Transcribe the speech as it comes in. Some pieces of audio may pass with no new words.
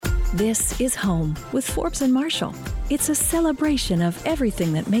This is Home with Forbes and Marshall. It's a celebration of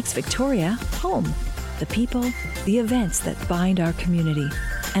everything that makes Victoria home. The people, the events that bind our community,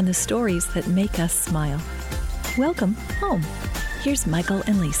 and the stories that make us smile. Welcome home. Here's Michael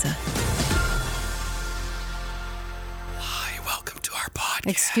and Lisa. Hi, welcome to our podcast.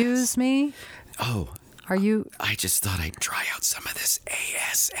 Excuse me? Oh, Are you... I just thought I'd try out some of this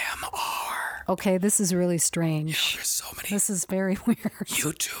ASMR. Okay, this is really strange. There's so many This is very weird.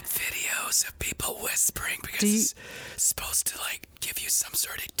 YouTube videos of people whispering because it's supposed to give you some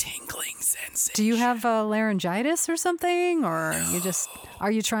sort of tingling sensation. Do you have laryngitis or something? Or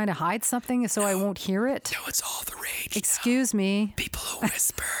are you trying to hide something so I won't hear it? No, it's all the rage. Excuse me. People who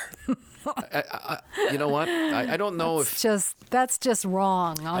whisper. You know what? I don't know if... That's just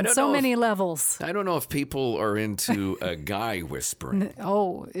wrong on so many levels. I don't know if people are into a guy whispering.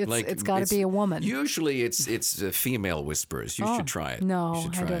 It's got to be a woman. Usually it's female whisperers. You should try it. No, you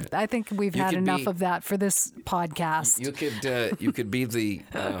should try it. I think we've had enough of that for this podcast. You could be the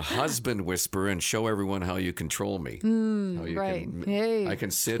husband whisperer and show everyone how you control me. Right. Hey. I can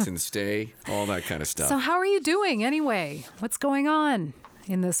sit and stay, all that kind of stuff. So how are you doing anyway? What's going on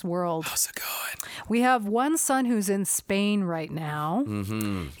in this world? How's it going? We have one son who's in Spain right now.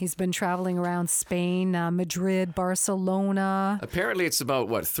 Mm-hmm. He's been traveling around Spain, Madrid, Barcelona. Apparently it's about,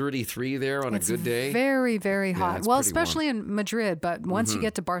 33 there on a good day? Very, very hot. it's Well, pretty especially in Madrid. But once you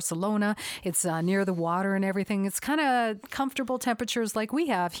get to Barcelona, it's near the water and everything. It's kind of comfortable temperatures like we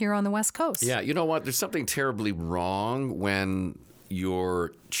have here on the West Coast. Yeah, you know what? There's something terribly wrong when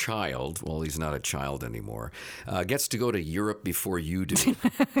your child, well, he's not a child anymore, gets to go to Europe before you do.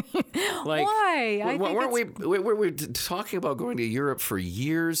 Why? Weren't we talking about going to Europe for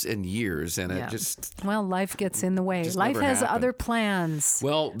years and years, and it just... Well, life gets in the way. Life has happened. Other plans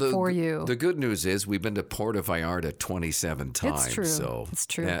for you. The good news is we've been to Puerto Vallarta 27 times. It's true. So it's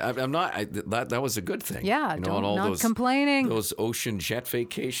true. That was a good thing. Yeah, not complaining. Those ocean jet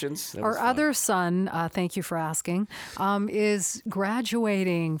vacations. Our other son, thank you for asking, is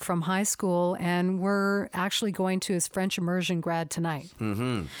graduating from high school, and we're actually going to his French immersion grad tonight,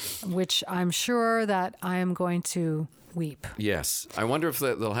 which I'm sure that I am going to weep. Yes. I wonder if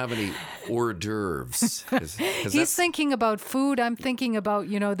they'll have any hors d'oeuvres. He's thinking about food. I'm thinking about,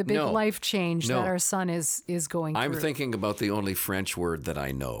 the big life change that our son is going through. I'm thinking about the only French word that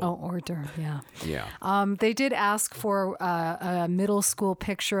I know. Oh, hors d'oeuvre, yeah. Yeah. They did ask for a middle school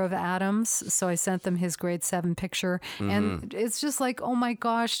picture of Adams, so I sent them his grade 7 picture. And it's just like, oh my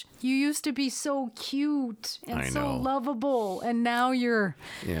gosh, you used to be so cute and so lovable, and now you're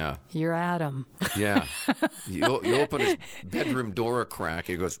Adam. Yeah. You open his bedroom door a crack.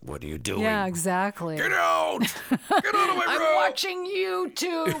 He goes, "What are you doing?" Yeah, exactly. Get out! Get out of my room! I'm watching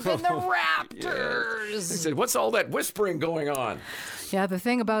YouTube and the Raptors. I said, "What's all that whispering going on?" Yeah, the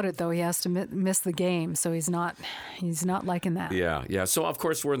thing about it, though, he has to miss the game, so he's not liking that. Yeah. So, of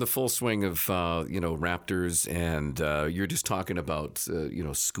course, we're in the full swing of, Raptors, and you're just talking about,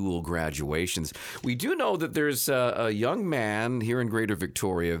 school graduations. We do know that there's a young man here in Greater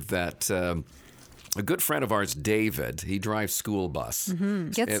Victoria that... a good friend of ours, David, he drives school bus.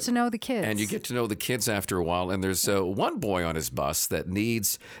 Gets to know the kids. And you get to know the kids after a while. And there's one boy on his bus that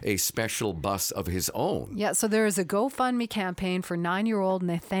needs a special bus of his own. Yeah, so there is a GoFundMe campaign for 9-year-old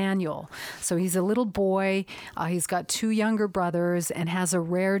Nathaniel. So he's a little boy. He's got 2 younger brothers and has a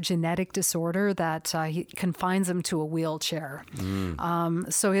rare genetic disorder that confines him to a wheelchair.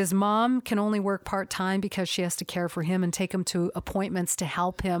 So his mom can only work part-time because she has to care for him and take him to appointments to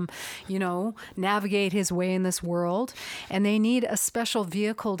help him, navigate his way in this world, and they need a special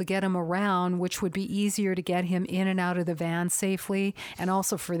vehicle to get him around, which would be easier to get him in and out of the van safely, and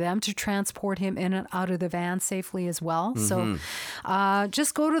also for them to transport him in and out of the van safely as well. So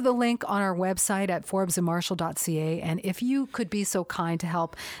just go to the link on our website at forbesandmarshall.ca, and if you could be so kind to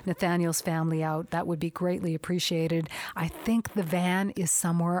help Nathaniel's family out, that would be greatly appreciated. I think the van is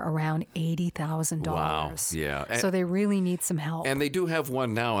somewhere around $80,000. Wow, yeah. So they really need some help. And they do have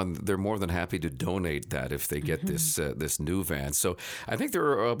one now, and they're more than happy to donate that if they get this new van. So I think there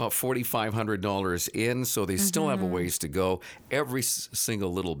are about $4,500 in, so they still have a ways to go. Every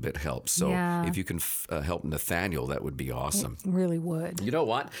single little bit helps. So if you can help Nathaniel, that would be awesome. It really would. You know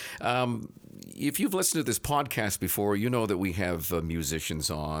what? if you've listened to this podcast before, you know that we have musicians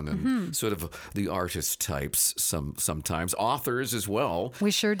on and sort of the artist types sometimes, authors as well.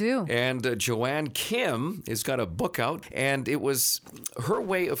 We sure do. And Joanne Kim has got a book out, and it was her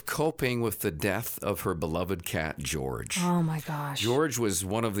way of coping with the death of her beloved cat, George. Oh, my gosh. George was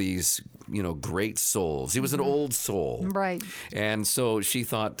one of these, great souls. He was an old soul. Right. And so she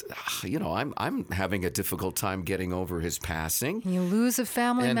thought, I'm having a difficult time getting over his passing. You lose a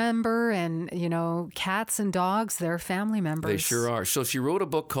family member, and, cats and dogs, they're family members. They sure are. So she wrote a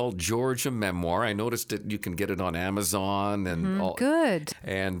book called George, a Memoir. I noticed that you can get it on Amazon. And all. Good.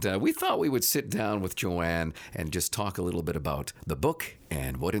 And we thought we would sit down with Joanne and just talk a little bit about the book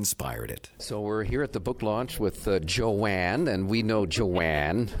and what inspired it. So we're here at the book launch with Joanne, and we know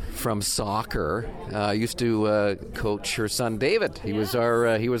Joanne from soccer. Used to coach her son David. He was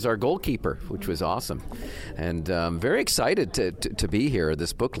our goalkeeper, which was awesome, and very excited to be here at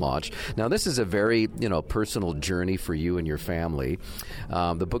this book launch. Now, this is a very personal journey for you and your family.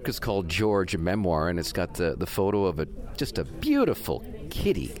 The book is called George, a Memoir, and it's got the photo of just a beautiful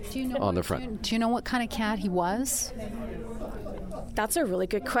kitty on the front. Do you know what kind of cat he was? That's a really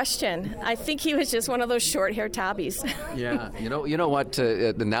good question. I think he was just one of those short-haired tabbies. Yeah, you know what?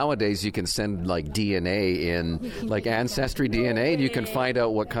 Nowadays you can send like DNA in, like Ancestry DNA, and you can find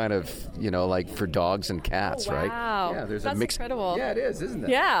out what kind of, like for dogs and cats, wow. right? Wow, yeah, there's that's a mix. incredible. Yeah, it is, isn't it?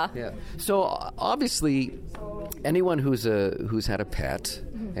 Yeah. Yeah. So obviously, anyone who's had a pet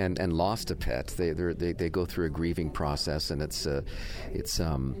and lost a pet, they go through a grieving process, and it's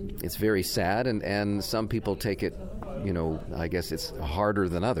very sad, and some people take it, I guess it's harder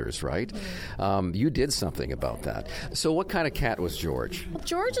than others, right? You did something about that. So what kind of cat was George?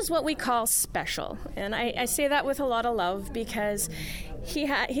 George is what we call special, and I say that with a lot of love because he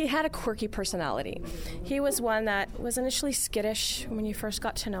had a quirky personality. He was one that was initially skittish when you first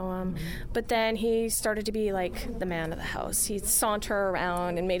got to know him, but then he started to be like the man of the house. He'd saunter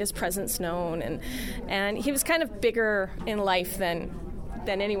around and made his presence known, and he was kind of bigger in life than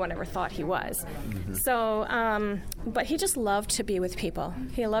anyone ever thought he was. Mm-hmm. So, but he just loved to be with people.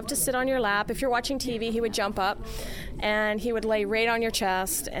 He loved to sit on your lap. If you're watching TV, he would jump up and he would lay right on your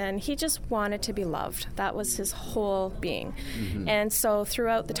chest, and he just wanted to be loved. That was his whole being. Mm-hmm. And so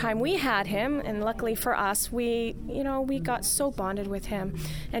throughout the time we had him, and luckily for us, we got so bonded with him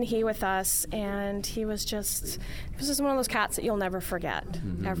and he with us, and he was just one of those cats that you'll never forget,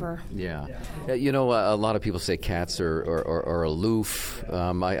 ever. Yeah. A lot of people say cats are aloof.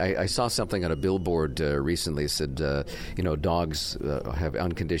 I saw something on a billboard recently that said, dogs have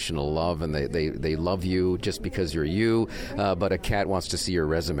unconditional love, and they love you just because you're you, but a cat wants to see your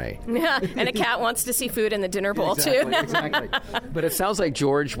resume. Yeah, and a cat wants to see food in the dinner bowl, exactly, too. Exactly. But it sounds like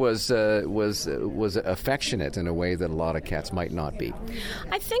George was affectionate in a way that a lot of cats might not be.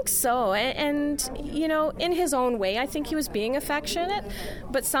 I think so, and in his own way, I think he was being affectionate,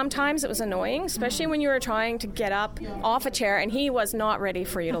 but sometimes it was annoying, especially when you were trying to get up off a chair and he was not ready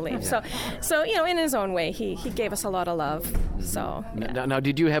for you to leave. So in his own way, he gave us a lot of love. So yeah. Now,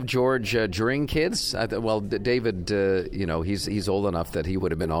 did you have George during kids? David, he's old enough that he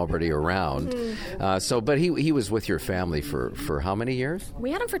would have been already around. But he was with your family for how many years?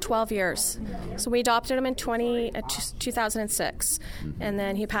 We had him for 12 years. So we adopted him in 2006, and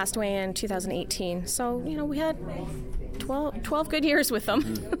then he passed away in 2018. So we had 12 good years with them.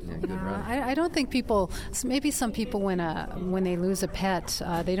 I don't think maybe some people when they lose a pet,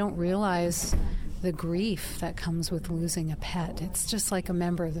 they don't realize the grief that comes with losing a pet. It's just like a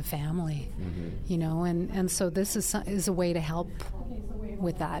member of the family, and so this is a way to help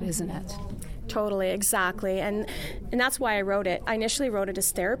with that, isn't it? Totally, exactly. And that's why I wrote it. I initially wrote it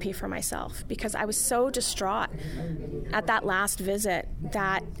as therapy for myself because I was so distraught at that last visit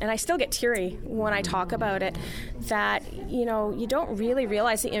and I still get teary when I talk about it, that, you don't really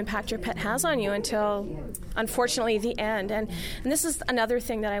realize the impact your pet has on you until, unfortunately, the end. And this is another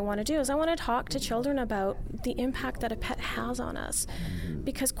thing that I want to do is I want to talk to children about the impact that a pet has on us.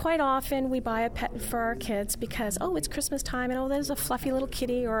 Because quite often we buy a pet for our kids because, it's Christmas time and, there's a fluffy little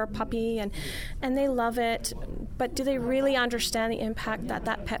kitty or a puppy and they love it, but do they really understand the impact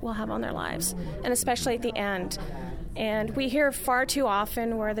that pet will have on their lives, and especially at the end? And we hear far too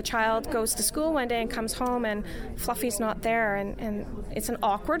often where the child goes to school one day and comes home and Fluffy's not there, and it's an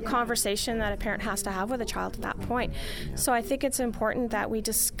awkward conversation that a parent has to have with a child at that point. So I think it's important that we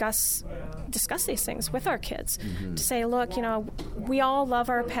discuss these things with our kids to say, look, we all love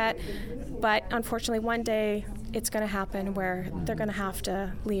our pet, but unfortunately one day it's going to happen where they're going to have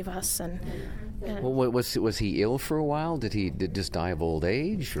to leave us, and Well, was he ill for a while? Did he just die of old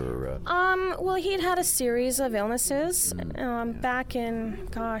age, or? Well, he had a series of illnesses back in,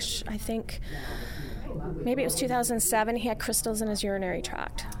 I think maybe it was 2007. He had crystals in his urinary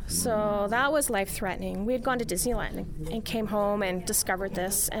tract. So that was life-threatening. We had gone to Disneyland and came home and discovered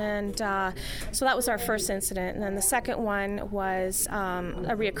this. And so that was our first incident. And then the second one was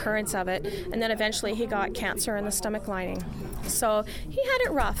a reoccurrence of it. And then eventually he got cancer in the stomach lining. So he had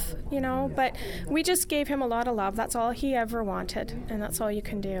it rough, but we just gave him a lot of love. That's all he ever wanted. And that's all you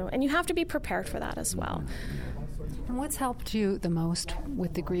can do. And you have to be prepared for that as well. And what's helped you the most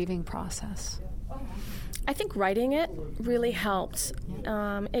with the grieving process? I think writing it really helped.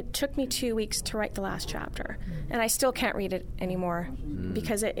 It took me 2 weeks to write the last chapter, and I still can't read it anymore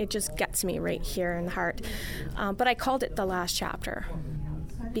because it just gets me right here in the heart. But I called it the last chapter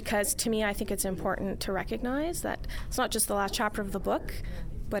because to me I think it's important to recognize that it's not just the last chapter of the book,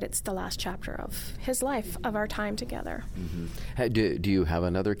 but it's the last chapter of his life, of our time together. Mm-hmm. Do you have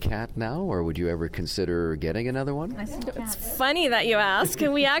another cat now, or would you ever consider getting another one? It's funny that you ask.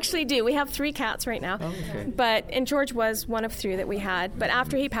 We actually do. We have 3 cats right now. Oh, okay. And George was one of 3 that we had. But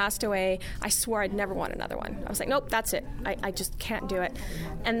after he passed away, I swore I'd never want another one. I was like, nope, that's it. I just can't do it.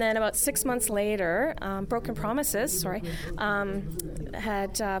 And then about 6 months later, Broken Promises, had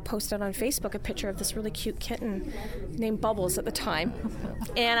posted on Facebook a picture of this really cute kitten named Bubbles at the time.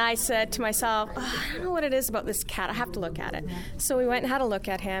 And I said to myself, I don't know what it is about this cat. I have to look at it. So we went and had a look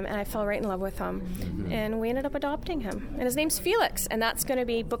at him, and I fell right in love with him. Mm-hmm. And we ended up adopting him. And his name's Felix, and that's going to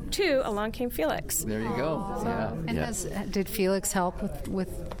be book 2, Along Came Felix. There you go. Yeah. And did Felix help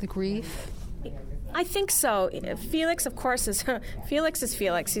with the grief? I think so. Felix, of course, is Felix is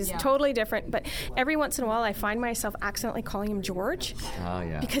Felix. He's totally different. But every once in a while, I find myself accidentally calling him George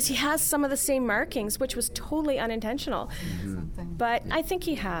because he has some of the same markings, which was totally unintentional. Mm-hmm. But I think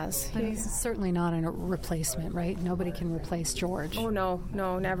he has. But he's certainly not a replacement, right? Nobody can replace George. Oh, no,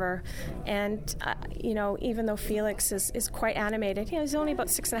 never. And, even though Felix is quite animated, he's only about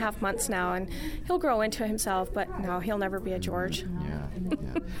 6.5 months now, and he'll grow into himself, but no, he'll never be a George. Yeah.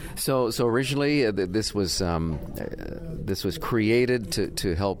 So originally, this was created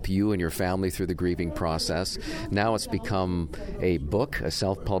to help you and your family through the grieving process. Now it's become a book, a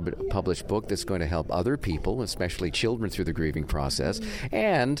self-published book that's going to help other people, especially children, through the grieving process.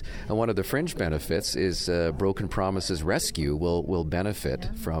 And one of the fringe benefits is Broken Promises Rescue will benefit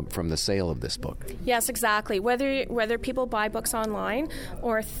from the sale of this book. Yes, exactly. Whether people buy books online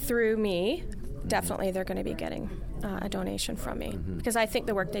or through me, definitely they're going to be getting a donation from me because I think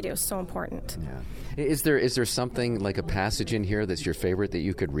the work they do is so important. Yeah. Is there something like a passage in here that's your favorite that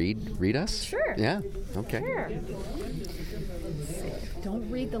you could read us? Sure. Yeah? Okay. Sure. Don't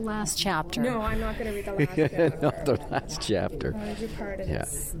read the last chapter. No, I'm not going to read the last chapter. Not the last chapter. I want to do part of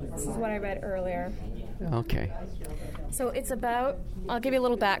this. This is what I read earlier. Okay. So it's about, I'll give you a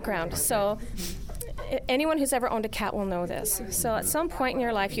little background. So anyone who's ever owned a cat will know this. So at some point in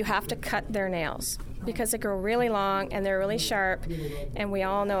your life, you have to cut their nails because they grow really long and they're really sharp, and we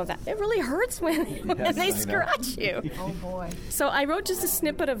all know that it really hurts when they scratch you. Oh boy. So I wrote just a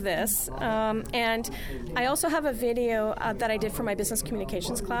snippet of this, and I also have a video that I did for my business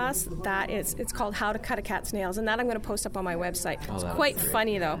communications class that it's called How to Cut a Cat's Nails, and that I'm going to post up on my website. It's quite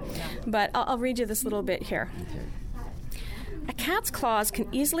funny though, but I'll read you this little bit here. A cat's claws can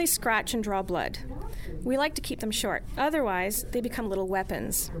easily scratch and draw blood. We like to keep them short. Otherwise, they become little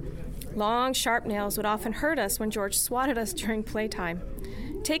weapons. Long, sharp nails would often hurt us when George swatted us during playtime.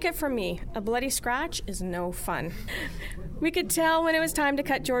 Take it from me, a bloody scratch is no fun. We could tell when it was time to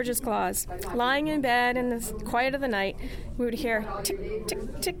cut George's claws. Lying in bed in the quiet of the night, we would hear tick,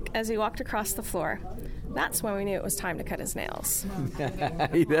 tick, tick as he walked across the floor. That's when we knew it was time to cut his nails.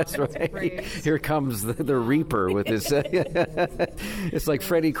 That's right. Here comes the Reaper with his... it's like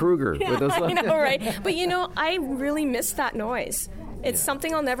Freddy Krueger. Yeah, with his, I know, right? But, I really miss that noise. It's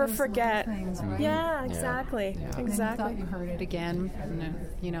something I'll never forget. Things, right? Yeah, exactly. Yeah. Exactly. And you thought you heard it again,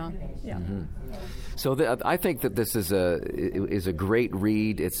 Yeah. Mm-hmm. So I think that this is a great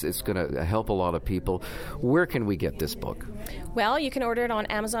read. It's going to help a lot of people. Where can we get this book? Well, you can order it on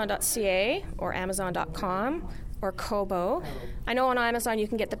Amazon.ca or Amazon.com or Kobo. I know on Amazon you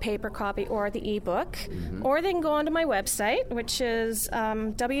can get the paper copy or the ebook, or they can go onto my website, which is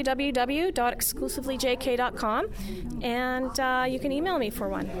www.exclusivelyjk.com, and you can email me for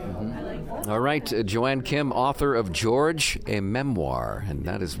one. All right, Joanne Kim, author of George, a Memoir, and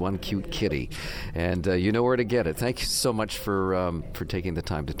that is one cute kitty, and you know where to get it. Thank you so much for taking the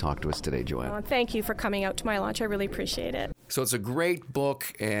time to talk to us today, Joanne. Thank you for coming out to my launch. I really appreciate it. So it's a great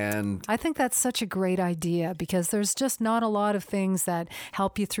book, and I think that's such a great idea because There's just not a lot of things that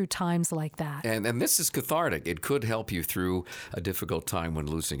help you through times like that. And this is cathartic. It could help you through a difficult time when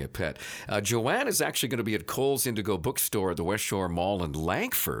losing a pet. Joanne is actually going to be at Coles Indigo Bookstore at the West Shore Mall in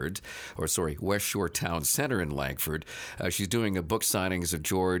Langford, West Shore Town Center in Langford. She's doing a book signings of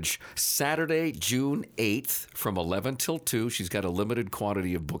George Saturday, June 8th from 11 till 2. She's got a limited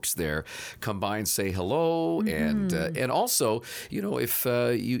quantity of books there. Come by and say hello. And also, if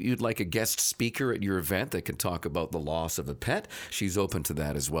you'd like a guest speaker at your event that can talk about the loss of a pet, she's open to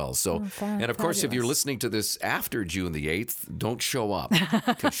that as well. So, and of course, if you're listening to this after June the 8th, don't show up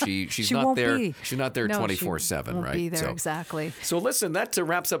because she's not there. She's not there 24/7, right? Be there, exactly. So listen, that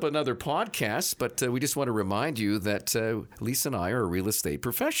wraps up another podcast, but we just want to remind you that Lisa and I are real estate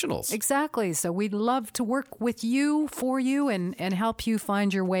professionals. Exactly. So we'd love to work with you, for you, and help you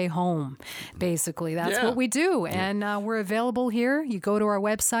find your way home. Basically, that's what we do. And we're available here. You go to our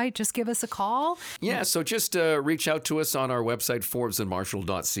website, just give us a call. Yeah, so just reach out to us on our website,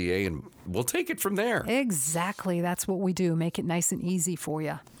 ForbesandMarshall.ca, and we'll take it from there. Exactly. That's what we do. Make it nice and easy for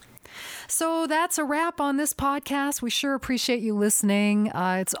you. So that's a wrap on this podcast. We sure appreciate you listening.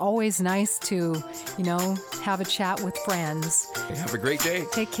 It's always nice to, have a chat with friends. Have a great day.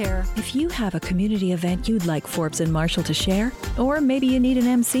 Take care. If you have a community event you'd like Forbes and Marshall to share, or maybe you need an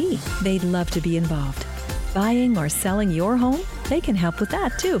MC, they'd love to be involved. Buying or selling your home? They can help with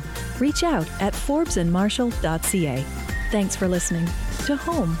that too. Reach out at ForbesandMarshall.ca. Thanks for listening to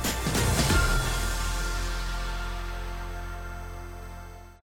Home.